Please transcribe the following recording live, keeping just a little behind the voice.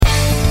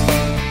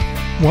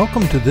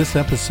Welcome to this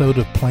episode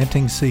of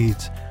Planting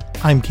Seeds.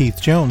 I'm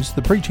Keith Jones,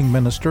 the preaching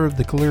minister of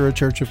the Calera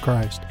Church of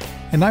Christ,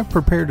 and I've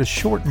prepared a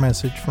short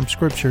message from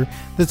Scripture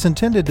that's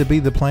intended to be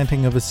the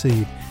planting of a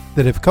seed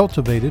that, if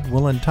cultivated,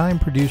 will in time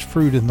produce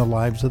fruit in the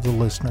lives of the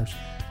listeners.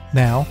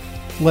 Now,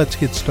 let's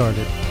get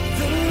started.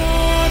 The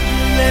Lord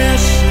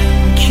bless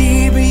and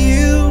keep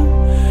you.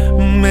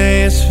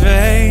 May His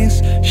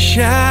face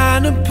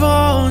shine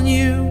upon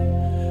you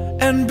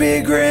and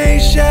be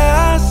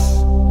gracious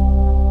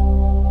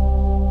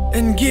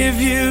and give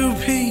you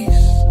peace.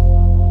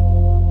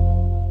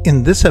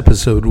 In this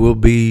episode, we'll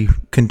be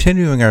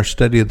continuing our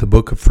study of the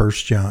book of 1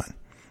 John.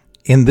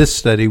 In this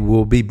study,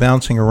 we'll be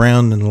bouncing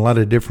around in a lot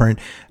of different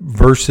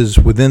verses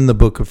within the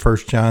book of 1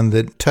 John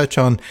that touch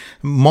on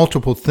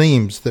multiple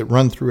themes that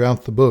run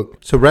throughout the book.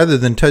 So rather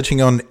than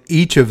touching on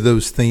each of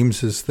those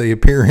themes as they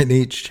appear in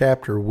each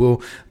chapter,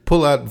 we'll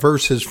pull out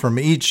verses from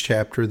each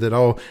chapter that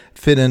all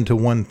fit into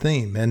one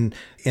theme. And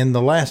in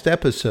the last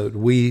episode,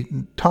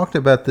 we talked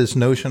about this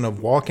notion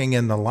of walking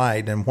in the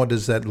light and what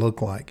does that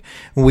look like.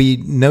 We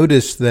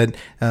noticed that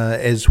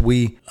as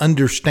we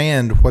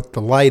understand what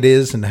the light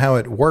is and how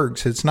it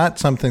works, it's not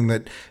something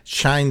that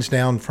shines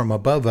down from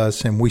above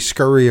us and we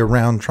scurry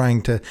around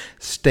trying to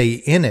stay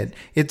in it.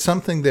 It's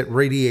something that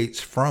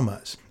radiates from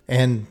us.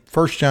 And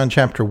 1 John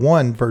chapter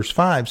 1 verse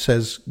 5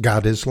 says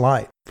God is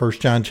light. 1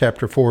 John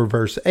chapter 4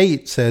 verse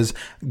 8 says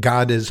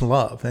God is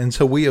love. And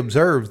so we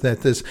observe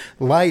that this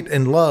light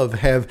and love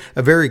have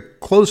a very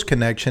close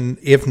connection,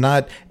 if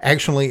not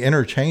actually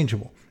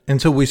interchangeable.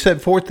 And so we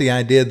set forth the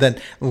idea that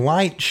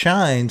light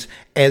shines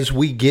as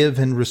we give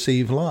and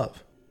receive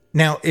love.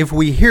 Now, if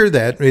we hear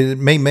that, it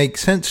may make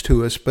sense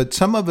to us, but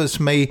some of us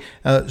may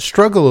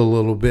struggle a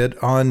little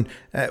bit on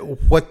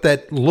what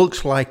that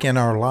looks like in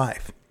our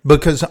life.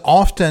 Because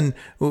often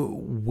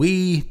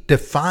we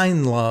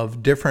define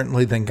love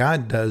differently than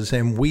God does,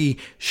 and we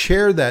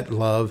share that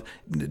love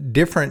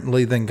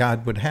differently than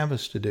God would have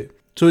us to do.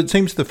 So it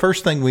seems the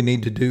first thing we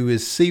need to do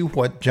is see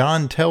what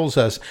John tells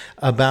us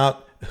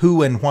about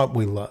who and what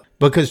we love.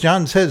 Because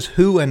John says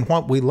who and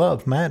what we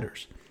love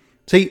matters.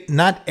 See,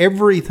 not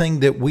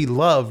everything that we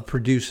love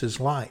produces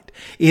light.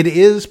 It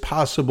is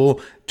possible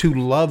to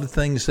love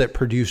things that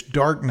produce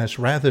darkness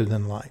rather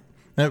than light.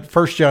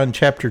 1 John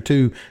chapter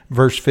 2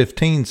 verse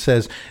 15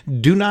 says,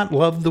 "Do not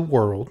love the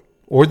world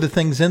or the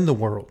things in the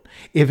world.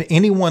 If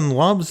anyone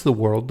loves the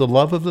world, the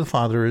love of the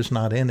Father is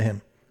not in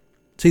him."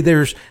 See,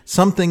 there's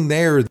something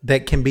there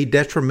that can be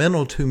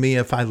detrimental to me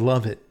if I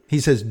love it. He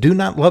says, "Do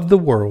not love the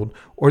world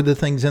or the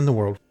things in the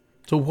world."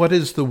 So what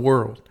is the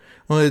world?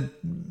 Well,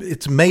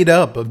 it's made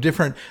up of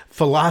different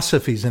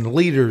philosophies and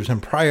leaders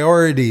and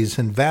priorities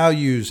and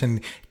values and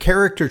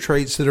character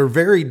traits that are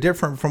very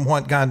different from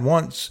what God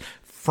wants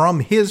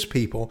from His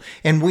people,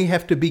 and we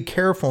have to be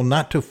careful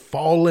not to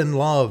fall in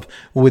love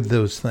with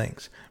those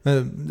things.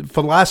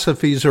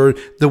 Philosophies are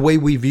the way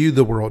we view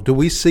the world. Do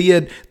we see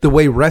it the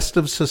way rest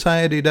of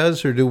society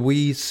does, or do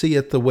we see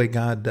it the way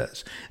God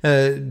does?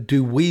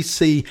 Do we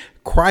see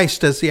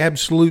Christ as the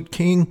absolute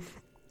king,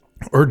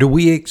 or do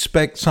we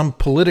expect some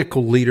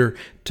political leader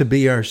to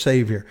be our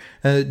Savior?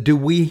 Do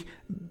we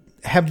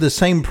have the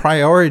same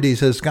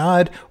priorities as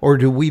God, or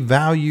do we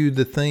value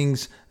the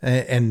things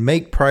and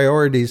make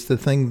priorities the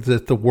things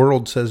that the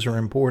world says are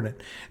important?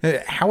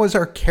 How is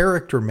our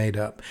character made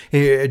up?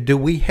 Do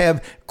we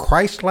have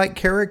Christ-like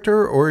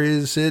character, or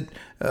is it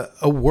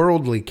a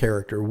worldly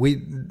character?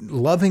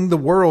 Loving the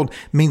world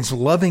means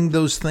loving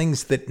those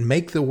things that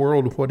make the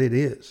world what it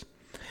is.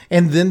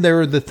 And then there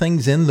are the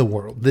things in the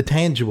world, the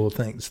tangible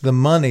things, the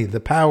money, the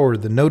power,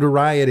 the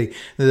notoriety,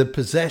 the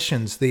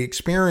possessions, the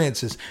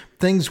experiences,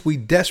 things we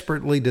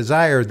desperately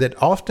desire that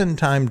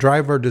oftentimes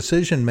drive our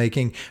decision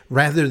making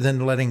rather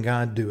than letting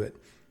God do it.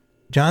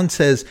 John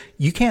says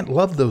you can't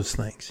love those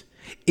things.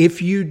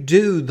 If you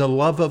do, the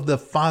love of the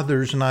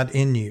Father's not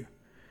in you.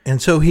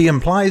 And so he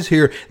implies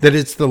here that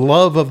it's the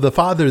love of the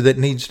Father that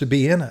needs to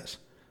be in us.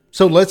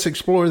 So let's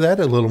explore that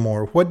a little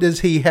more. What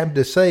does he have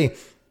to say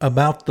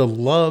about the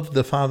love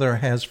the Father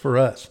has for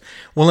us?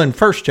 Well, in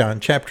 1 John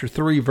chapter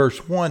 3,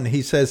 verse 1,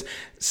 he says,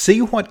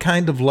 "See what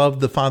kind of love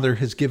the Father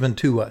has given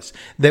to us,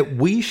 that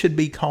we should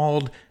be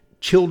called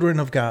children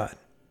of God."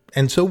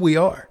 And so we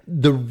are.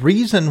 The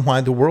reason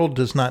why the world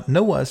does not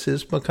know us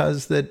is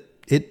because that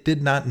it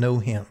did not know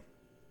him.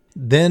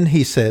 Then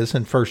he says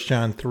in 1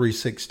 John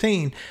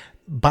 3:16,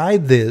 "By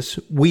this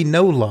we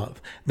know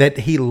love, that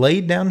he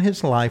laid down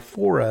his life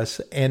for us,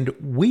 and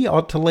we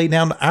ought to lay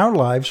down our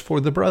lives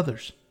for the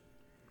brothers."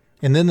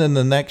 And then in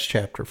the next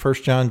chapter,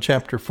 1 John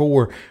chapter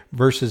 4,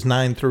 verses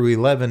 9 through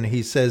 11,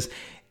 he says,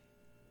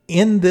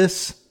 "In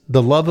this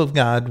the love of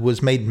God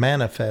was made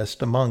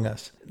manifest among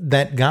us,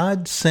 that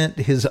God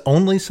sent his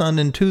only Son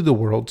into the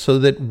world so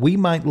that we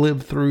might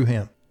live through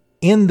him.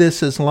 In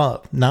this is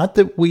love, not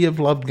that we have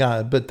loved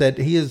God, but that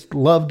he has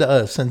loved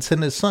us and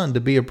sent his Son to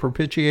be a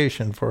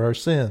propitiation for our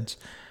sins.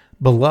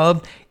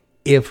 Beloved,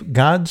 if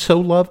God so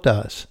loved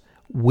us,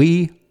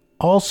 we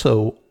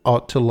also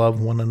ought to love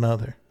one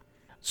another."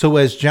 So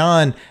as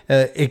John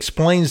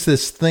explains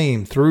this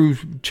theme through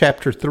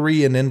chapter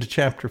 3 and into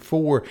chapter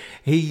 4,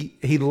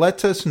 he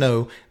lets us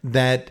know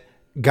that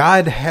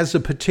God has a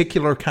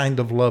particular kind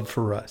of love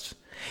for us.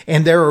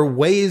 And there are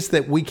ways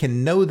that we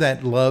can know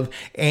that love,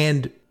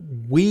 and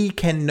we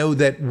can know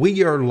that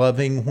we are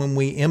loving when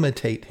we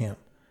imitate him.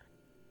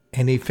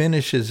 And he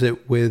finishes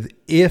it with,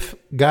 if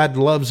God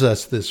loves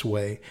us this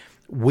way,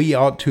 we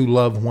ought to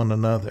love one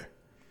another.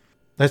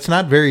 That's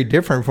not very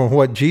different from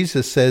what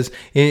Jesus says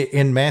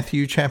in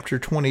Matthew chapter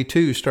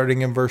 22,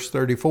 starting in verse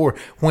 34,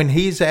 when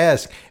he's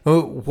asked,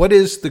 what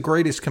is the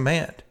greatest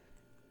command?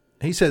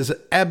 He says,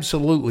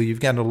 absolutely,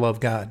 you've got to love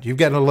God. You've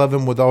got to love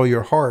him with all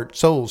your heart,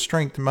 soul,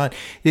 strength, and mind.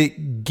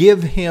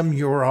 Give him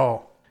your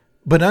all.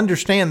 But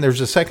understand there's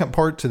a second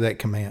part to that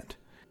command,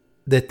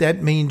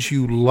 that means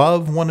you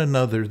love one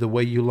another the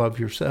way you love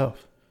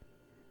yourself.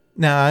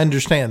 Now, I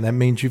understand that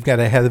means you've got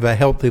to have a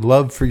healthy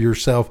love for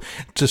yourself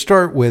to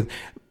start with,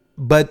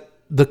 but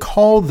the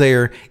call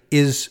there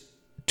is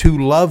to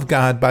love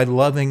God by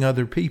loving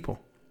other people.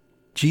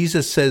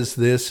 Jesus says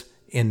this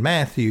in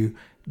Matthew.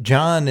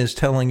 John is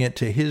telling it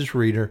to his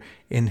reader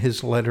in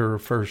his letter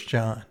of 1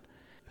 John.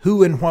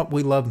 Who and what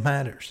we love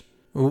matters.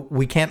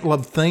 We can't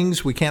love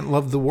things. We can't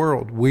love the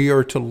world. We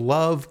are to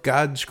love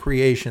God's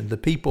creation, the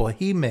people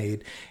he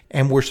made,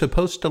 and we're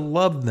supposed to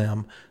love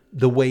them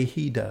the way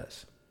he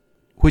does.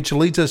 Which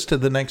leads us to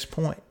the next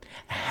point.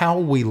 How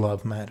we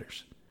love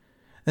matters.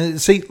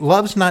 See,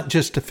 love's not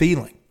just a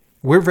feeling.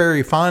 We're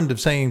very fond of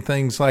saying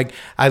things like,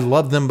 I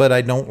love them, but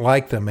I don't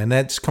like them. And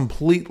that's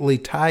completely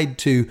tied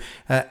to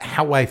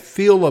how I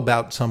feel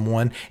about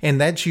someone. And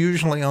that's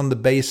usually on the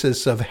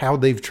basis of how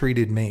they've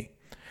treated me,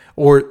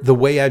 or the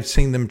way I've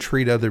seen them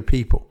treat other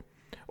people,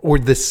 or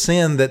the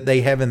sin that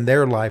they have in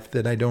their life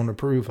that I don't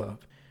approve of.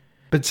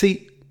 But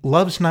see,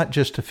 love's not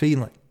just a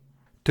feeling.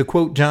 To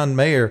quote John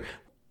Mayer,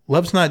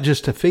 love's not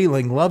just a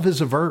feeling. Love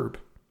is a verb.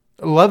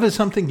 Love is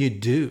something you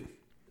do.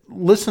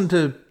 Listen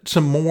to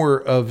some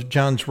more of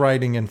John's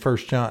writing in 1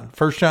 John.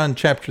 1 John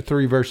chapter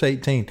 3, verse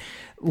 18.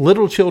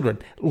 Little children,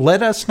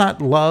 let us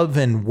not love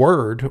in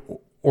word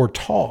or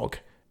talk,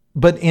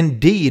 but in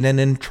deed and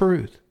in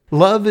truth.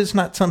 Love is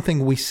not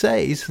something we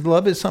say.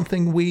 Love is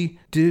something we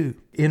do.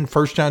 In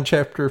 1 John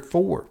chapter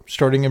 4,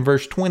 starting in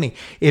verse 20,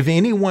 if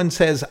anyone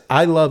says,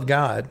 I love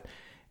God,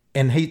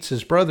 and hates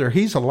his brother,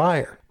 he's a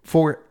liar.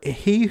 For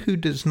he who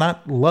does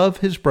not love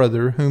his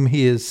brother whom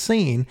he has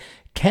seen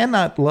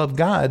cannot love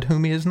God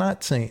whom he has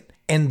not seen.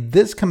 And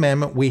this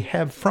commandment we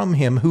have from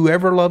him,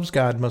 whoever loves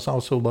God must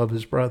also love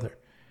his brother.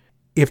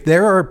 If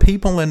there are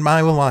people in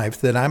my life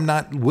that I'm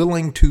not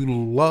willing to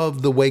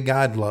love the way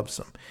God loves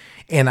them,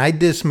 and I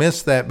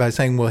dismiss that by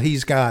saying, well,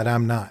 he's God,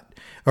 I'm not,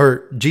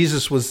 or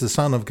Jesus was the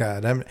Son of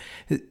God.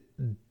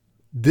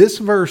 This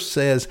verse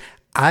says,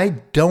 I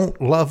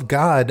don't love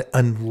God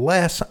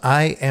unless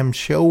I am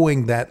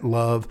showing that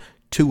love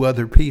to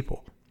other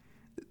people.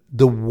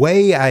 The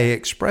way I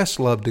express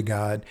love to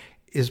God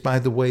is by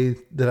the way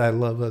that I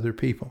love other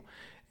people.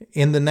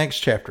 In the next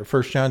chapter,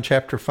 1 John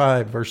chapter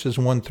 5, verses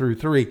 1 through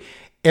 3,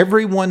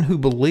 everyone who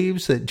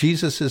believes that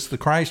Jesus is the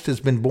Christ has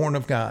been born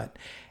of God,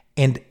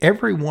 and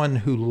everyone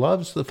who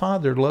loves the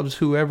Father loves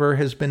whoever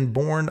has been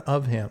born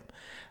of him.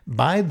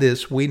 By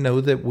this we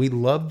know that we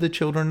love the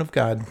children of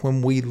God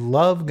when we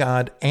love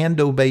God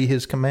and obey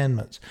his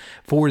commandments.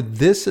 For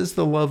this is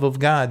the love of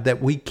God, that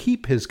we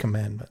keep his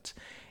commandments,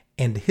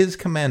 and his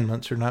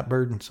commandments are not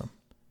burdensome.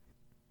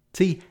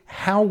 See,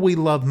 how we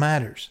love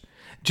matters.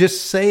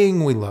 Just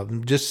saying we love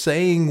them, just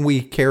saying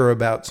we care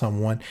about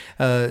someone,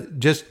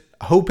 just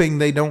hoping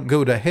they don't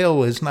go to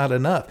hell is not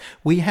enough.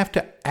 We have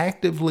to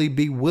actively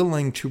be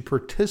willing to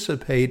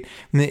participate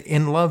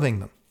in loving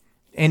them.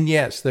 And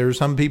yes, there are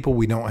some people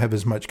we don't have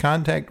as much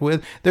contact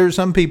with. There are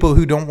some people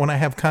who don't want to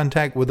have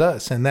contact with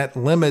us, and that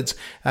limits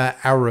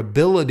our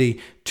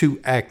ability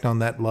to act on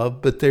that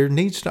love. But there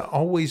needs to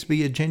always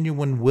be a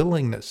genuine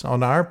willingness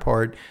on our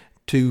part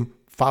to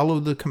follow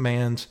the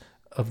commands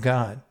of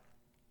God.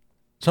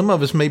 Some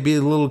of us may be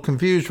a little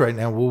confused right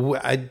now. Well,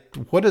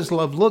 what does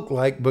love look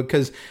like?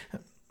 Because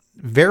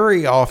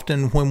very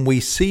often when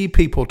we see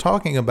people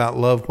talking about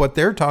love, what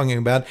they're talking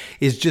about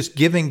is just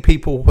giving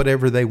people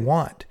whatever they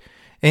want.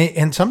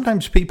 And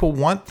sometimes people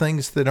want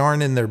things that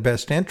aren't in their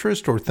best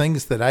interest, or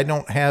things that I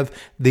don't have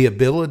the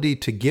ability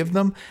to give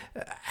them.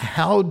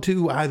 How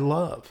do I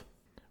love?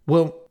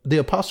 Well, the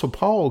Apostle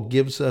Paul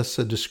gives us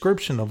a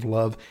description of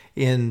love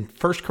in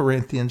 1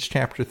 Corinthians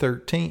chapter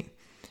 13.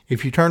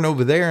 If you turn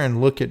over there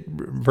and look at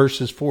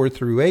verses 4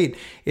 through 8,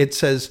 it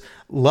says,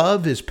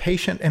 love is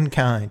patient and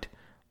kind.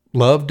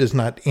 Love does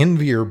not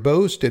envy or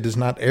boast. It is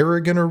not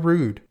arrogant or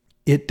rude.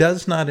 It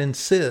does not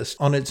insist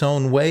on its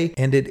own way,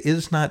 and it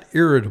is not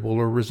irritable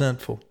or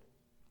resentful.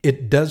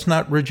 It does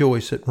not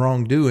rejoice at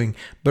wrongdoing,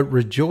 but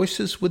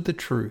rejoices with the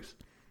truth.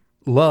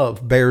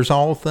 Love bears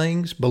all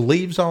things,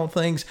 believes all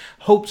things,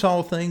 hopes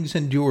all things,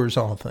 endures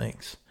all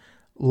things.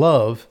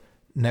 Love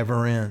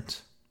never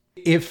ends.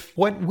 If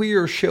what we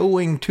are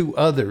showing to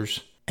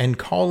others and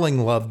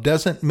calling love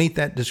doesn't meet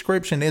that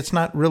description, it's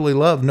not really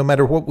love, no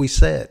matter what we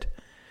said.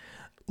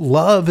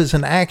 Love is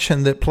an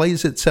action that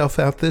plays itself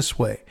out this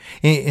way,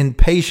 in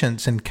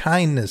patience and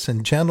kindness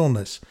and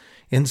gentleness,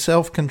 in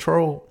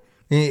self-control,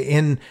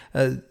 in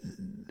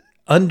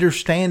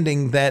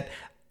understanding that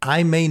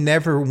I may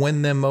never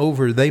win them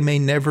over. They may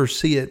never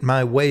see it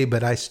my way,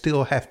 but I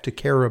still have to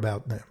care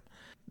about them.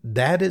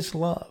 That is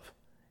love.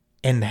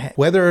 And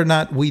whether or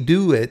not we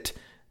do it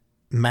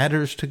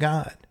matters to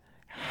God.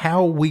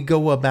 How we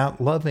go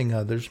about loving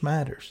others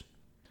matters.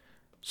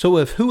 So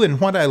if who and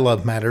what I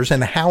love matters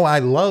and how I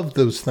love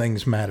those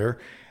things matter,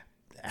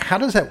 how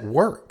does that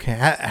work?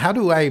 How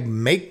do I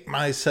make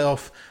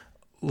myself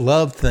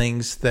love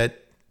things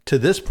that to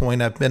this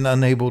point I've been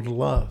unable to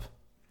love?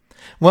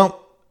 Well,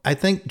 I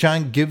think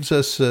John gives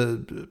us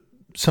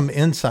some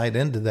insight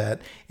into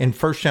that in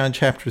 1 John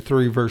chapter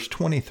 3, verse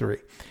 23.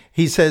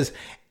 He says,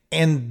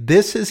 "And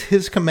this is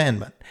his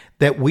commandment,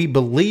 that we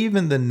believe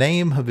in the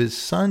name of his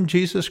Son,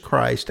 Jesus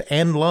Christ,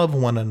 and love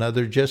one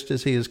another just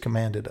as he has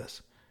commanded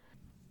us."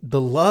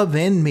 The love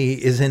in me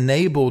is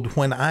enabled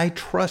when I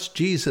trust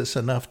Jesus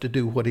enough to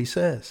do what he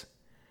says.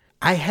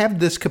 I have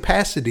this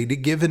capacity to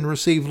give and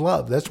receive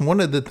love. That's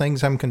one of the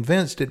things I'm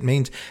convinced it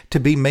means to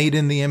be made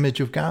in the image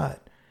of God.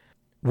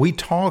 We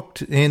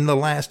talked in the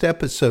last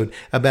episode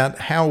about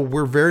how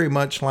we're very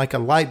much like a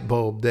light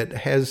bulb that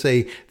has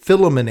a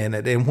filament in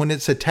it. And when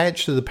it's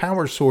attached to the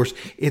power source,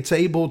 it's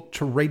able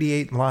to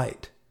radiate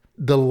light.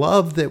 The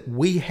love that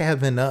we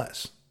have in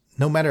us,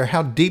 no matter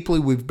how deeply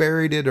we've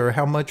buried it or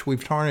how much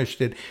we've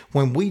tarnished it,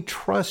 when we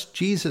trust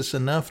Jesus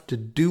enough to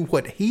do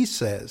what he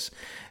says,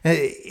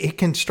 it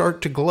can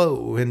start to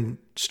glow and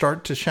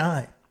start to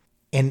shine.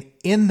 And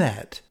in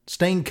that,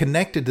 staying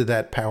connected to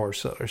that power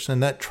source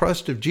and that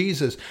trust of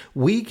Jesus,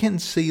 we can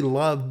see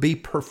love be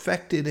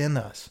perfected in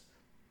us.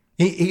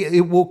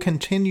 It will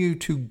continue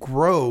to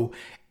grow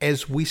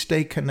as we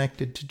stay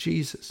connected to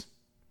Jesus.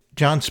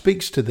 John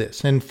speaks to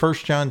this in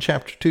 1 John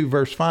chapter 2,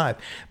 verse 5.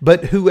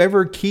 "But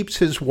whoever keeps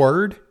his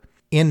word,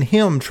 in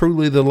him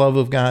truly the love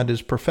of God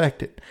is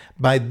perfected.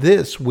 By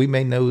this we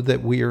may know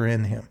that we are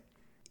in him."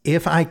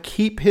 If I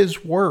keep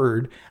his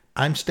word,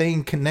 I'm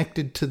staying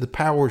connected to the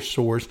power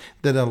source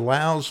that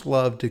allows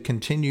love to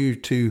continue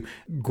to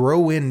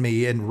grow in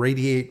me and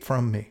radiate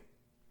from me.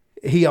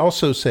 He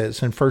also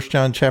says in 1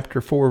 John chapter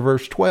 4,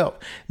 verse 12,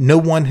 "No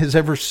one has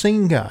ever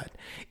seen God.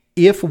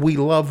 If we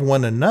love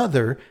one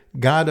another,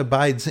 God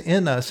abides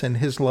in us and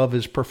his love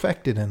is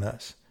perfected in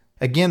us."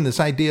 Again, this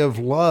idea of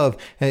love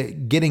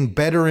getting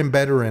better and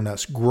better in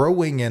us,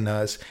 growing in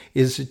us,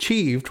 is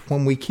achieved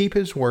when we keep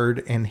his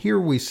word. And here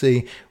we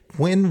see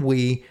when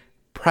we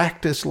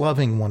practice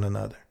loving one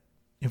another.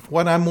 If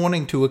what I'm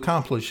wanting to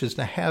accomplish is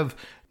to have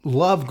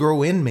love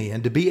grow in me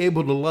and to be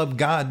able to love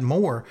God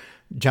more,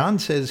 John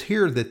says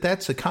here that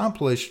that's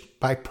accomplished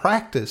by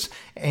practice,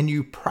 and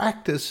you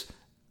practice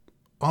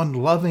on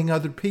loving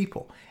other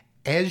people.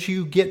 As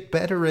you get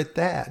better at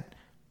that,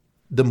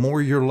 the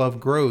more your love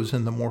grows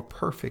and the more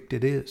perfect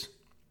it is.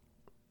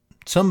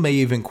 Some may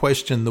even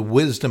question the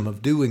wisdom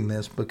of doing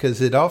this,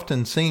 because it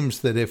often seems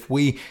that if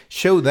we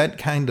show that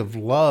kind of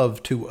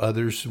love to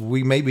others,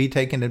 we may be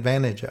taken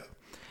advantage of.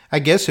 I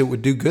guess it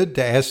would do good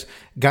to ask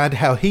God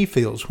how he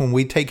feels when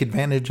we take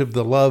advantage of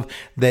the love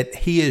that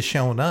he has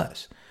shown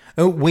us.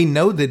 We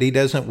know that he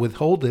doesn't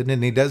withhold it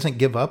and he doesn't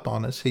give up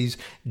on us. He's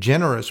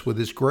generous with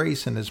his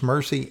grace and his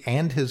mercy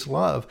and his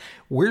love.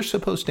 We're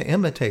supposed to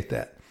imitate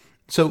that.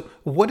 So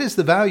what is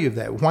the value of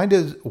that?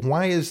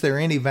 Why is there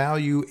any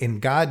value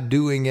in God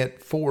doing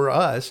it for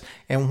us?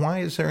 And why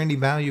is there any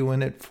value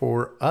in it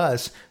for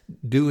us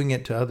doing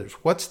it to others?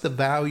 What's the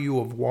value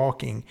of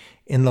walking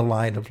in the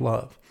light of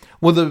love?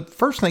 Well, the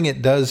first thing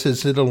it does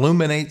is it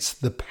illuminates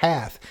the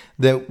path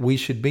that we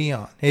should be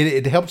on.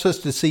 It helps us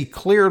to see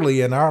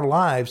clearly in our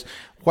lives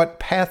what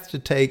path to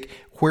take,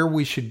 where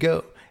we should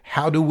go.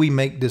 How do we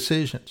make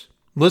decisions?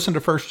 Listen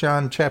to 1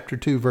 John chapter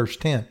 2, verse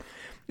 10.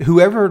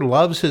 "Whoever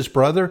loves his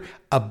brother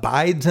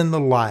abides in the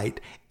light,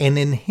 and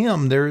in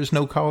him there is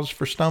no cause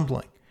for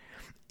stumbling."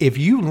 If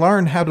you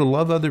learn how to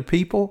love other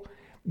people,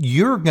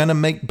 you're going to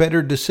make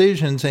better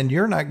decisions, and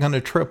you're not going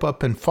to trip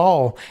up and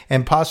fall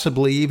and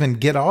possibly even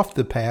get off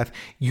the path.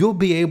 You'll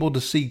be able to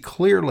see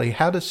clearly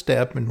how to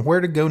step and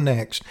where to go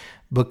next,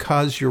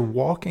 because you're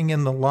walking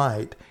in the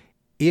light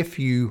if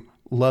you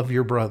love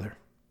your brother.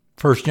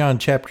 1 John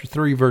chapter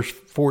 3, verse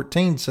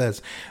 14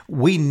 says,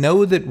 "We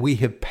know that we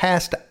have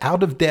passed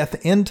out of death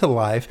into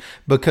life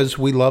because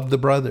we love the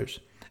brothers.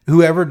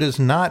 Whoever does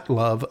not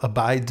love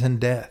abides in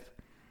death."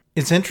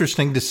 It's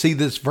interesting to see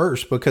this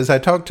verse, because I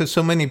talk to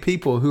so many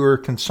people who are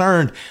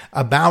concerned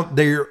about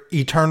their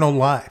eternal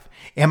life.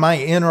 Am I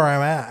in or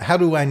am I out? How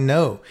do I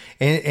know?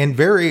 And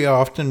very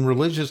often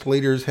religious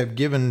leaders have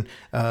given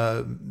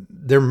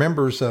their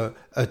members a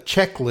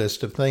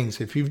checklist of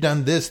things. If you've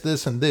done this,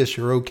 this, and this,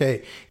 you're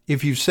okay.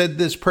 If you've said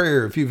this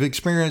prayer, if you've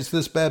experienced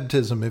this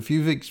baptism, if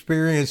you've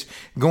experienced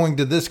going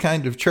to this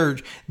kind of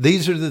church,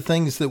 these are the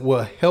things that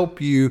will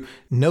help you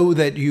know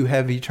that you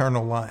have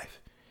eternal life.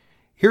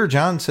 Here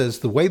John says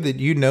the way that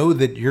you know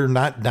that you're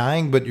not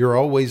dying but you're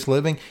always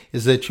living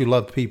is that you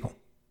love people.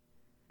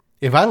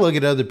 If I look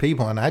at other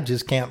people and I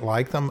just can't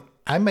like them,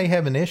 I may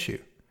have an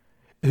issue.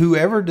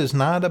 Whoever does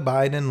not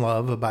abide in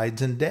love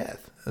abides in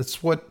death.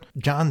 That's what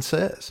John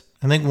says.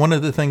 I think one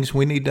of the things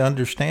we need to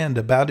understand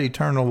about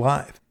eternal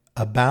life,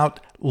 about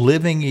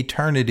living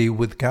eternity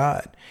with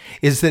God,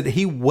 is that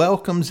he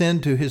welcomes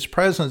into his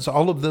presence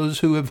all of those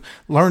who have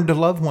learned to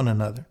love one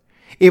another.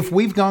 If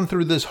we've gone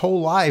through this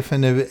whole life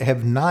and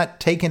have not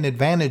taken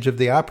advantage of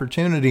the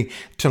opportunity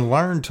to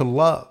learn to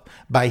love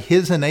by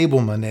his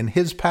enablement and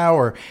his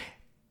power,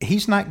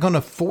 he's not going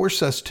to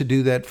force us to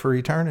do that for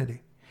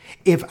eternity.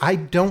 If I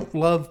don't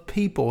love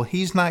people,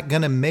 he's not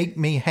going to make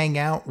me hang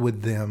out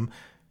with them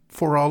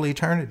for all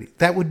eternity.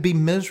 That would be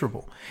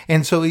miserable.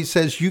 And so he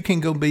says, you can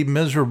go be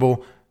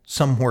miserable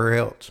somewhere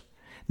else.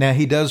 Now,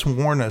 he does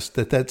warn us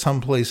that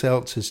someplace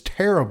else is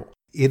terrible.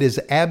 It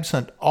is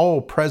absent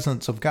all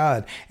presence of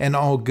God and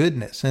all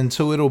goodness. And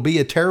so it'll be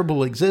a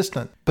terrible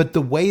existence. But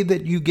the way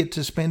that you get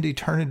to spend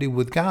eternity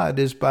with God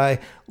is by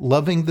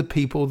loving the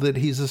people that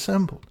he's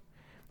assembled.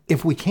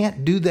 If we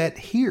can't do that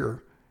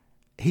here,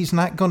 he's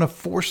not going to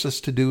force us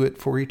to do it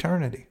for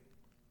eternity.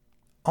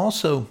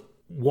 Also,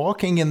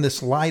 walking in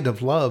this light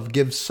of love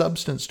gives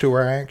substance to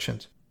our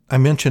actions. I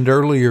mentioned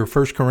earlier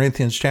 1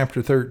 Corinthians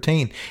chapter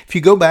 13. If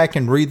you go back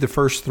and read the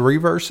first 3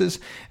 verses,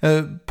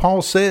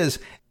 Paul says,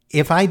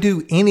 if I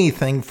do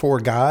anything for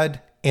God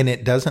and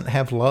it doesn't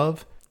have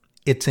love,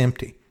 it's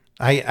empty.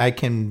 I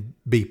can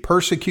be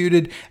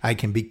persecuted. I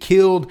can be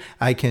killed.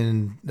 I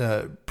can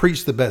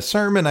preach the best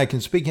sermon. I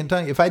can speak in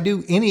tongues. If I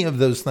do any of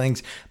those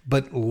things,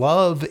 but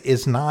love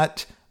is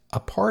not a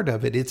part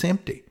of it, it's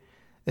empty.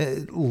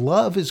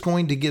 Love is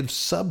going to give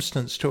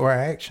substance to our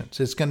actions.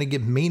 It's going to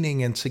give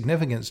meaning and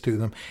significance to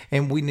them.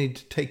 And we need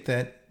to take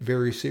that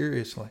very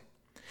seriously.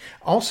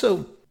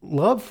 Also,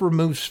 love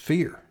removes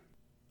fear.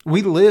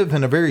 We live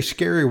in a very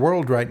scary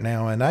world right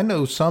now. And I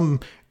know some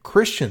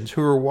Christians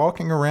who are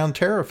walking around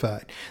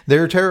terrified.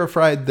 They're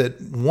terrified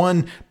that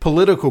one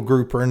political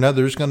group or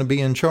another is going to be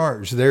in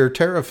charge. They're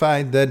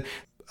terrified that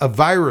a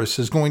virus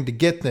is going to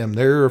get them.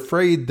 They're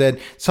afraid that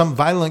some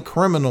violent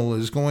criminal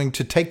is going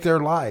to take their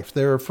life.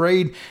 They're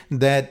afraid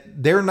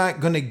that they're not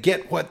going to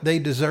get what they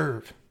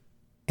deserve.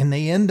 And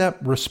they end up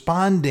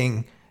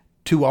responding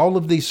to all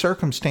of these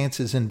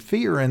circumstances in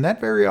fear, and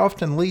that very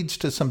often leads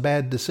to some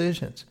bad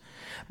decisions.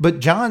 But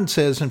John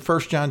says in 1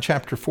 John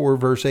chapter 4,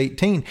 verse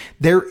 18,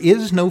 there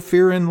is no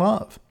fear in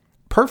love.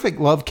 Perfect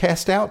love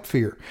casts out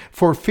fear,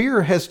 for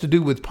fear has to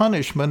do with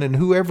punishment, and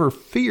whoever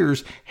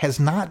fears has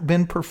not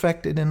been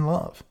perfected in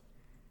love.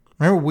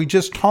 Remember, we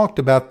just talked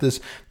about this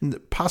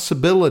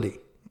possibility,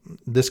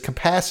 this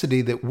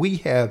capacity that we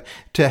have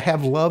to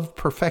have love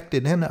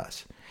perfected in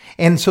us.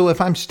 And so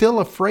if I'm still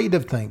afraid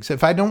of things,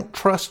 if I don't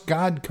trust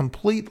God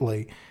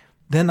completely,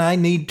 then I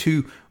need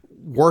to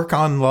work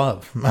on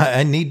love.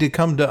 I need to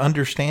come to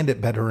understand it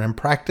better and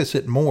practice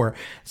it more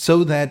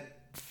so that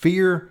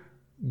fear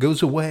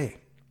goes away.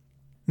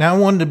 Now, I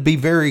want to be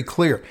very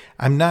clear.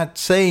 I'm not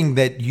saying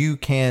that you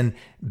can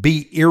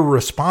be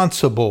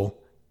irresponsible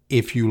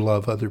if you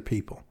love other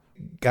people.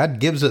 God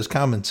gives us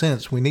common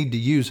sense. We need to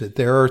use it.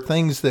 There are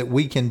things that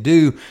we can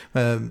do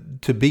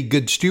to be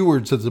good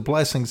stewards of the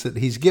blessings that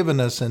he's given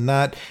us and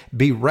not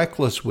be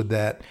reckless with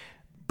that.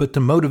 But the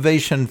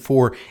motivation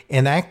for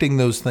enacting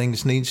those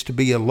things needs to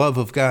be a love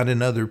of God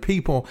and other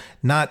people,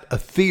 not a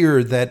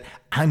fear that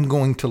I'm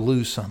going to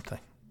lose something.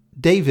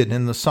 David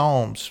in the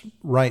Psalms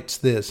writes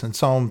this in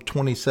Psalm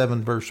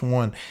 27, verse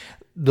 1,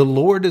 the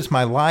Lord is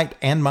my light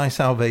and my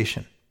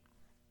salvation.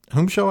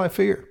 Whom shall I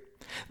fear?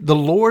 The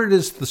Lord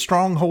is the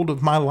stronghold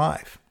of my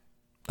life.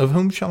 Of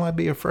whom shall I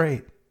be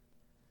afraid?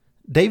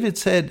 David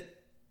said,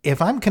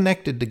 if I'm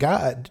connected to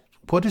God,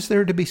 what is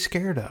there to be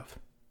scared of?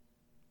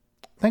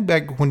 Think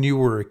back when you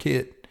were a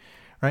kid,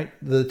 right?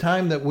 The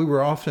time that we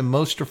were often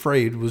most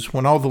afraid was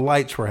when all the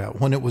lights were out,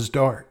 when it was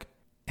dark.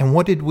 And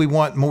what did we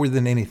want more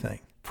than anything?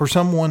 For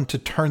someone to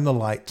turn the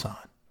lights on.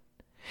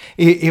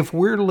 If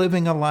we're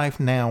living a life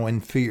now in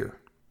fear,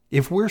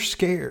 if we're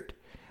scared,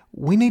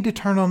 we need to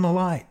turn on the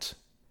lights.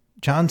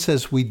 John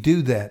says we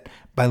do that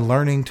by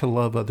learning to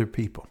love other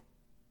people.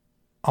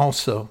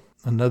 Also,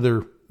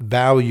 another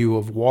value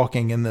of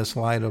walking in this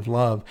light of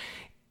love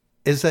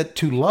is that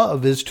to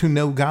love is to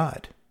know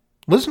God.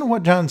 Listen to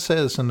what John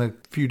says in a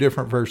few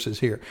different verses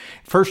here.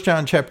 1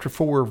 John chapter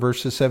 4,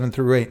 verses 7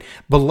 through 8.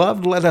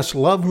 Beloved, let us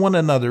love one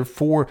another,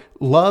 for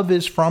love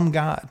is from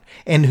God.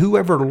 And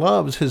whoever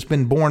loves has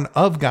been born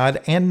of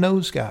God and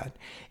knows God.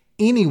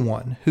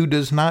 Anyone who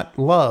does not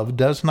love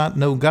does not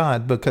know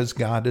God, because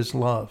God is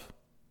love.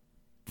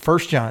 1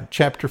 John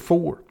chapter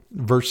 4,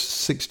 verses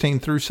 16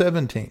 through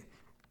 17.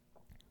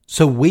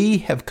 So we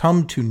have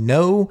come to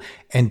know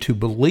and to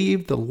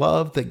believe the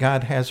love that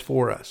God has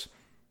for us.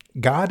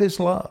 God is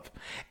love,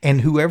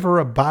 and whoever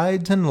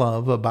abides in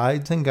love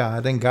abides in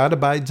God, and God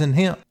abides in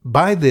him.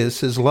 By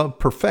this is love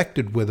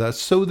perfected with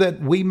us, so that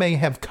we may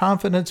have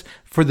confidence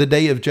for the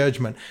day of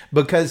judgment,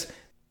 because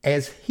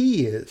as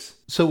he is,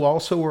 so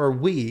also are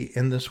we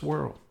in this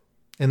world.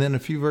 And then a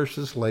few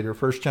verses later,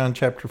 1 John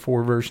chapter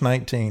 4, verse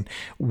 19,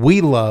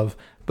 we love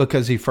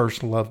because he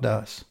first loved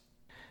us.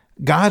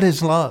 God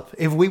is love.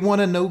 If we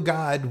want to know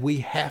God, we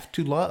have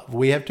to love.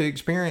 We have to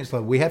experience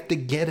love. We have to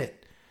get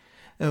it.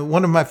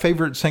 One of my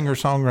favorite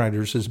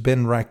singer-songwriters is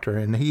Ben Rector,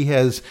 and he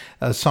has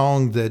a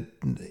song that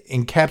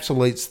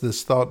encapsulates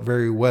this thought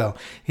very well.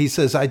 He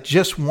says, I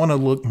just want to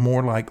look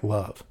more like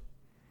love.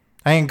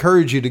 I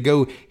encourage you to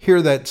go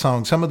hear that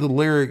song. Some of the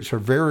lyrics are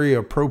very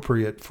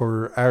appropriate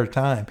for our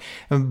time.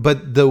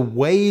 But the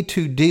way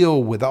to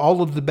deal with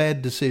all of the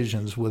bad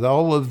decisions, with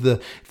all of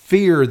the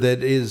fear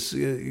that is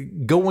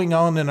going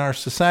on in our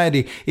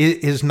society,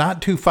 is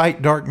not to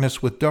fight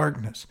darkness with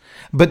darkness,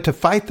 but to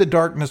fight the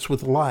darkness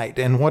with light.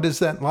 And what is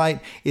that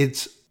light?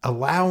 It's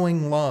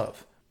allowing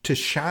love to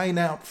shine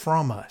out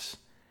from us.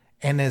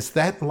 And as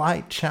that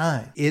light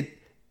shines, it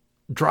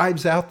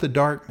drives out the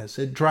darkness.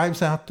 It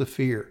drives out the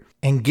fear,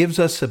 and gives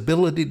us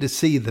ability to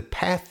see the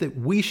path that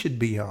we should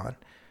be on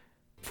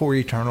for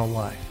eternal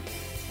life.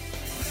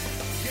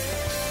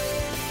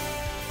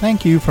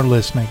 Thank you for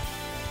listening.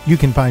 You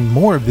can find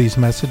more of these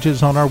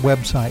messages on our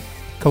website,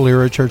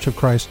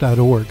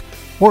 CaleraChurchOfChrist.org,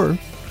 or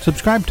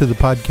subscribe to the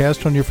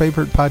podcast on your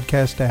favorite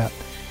podcast app.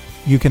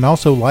 You can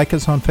also like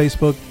us on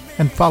Facebook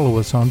and follow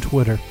us on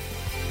Twitter.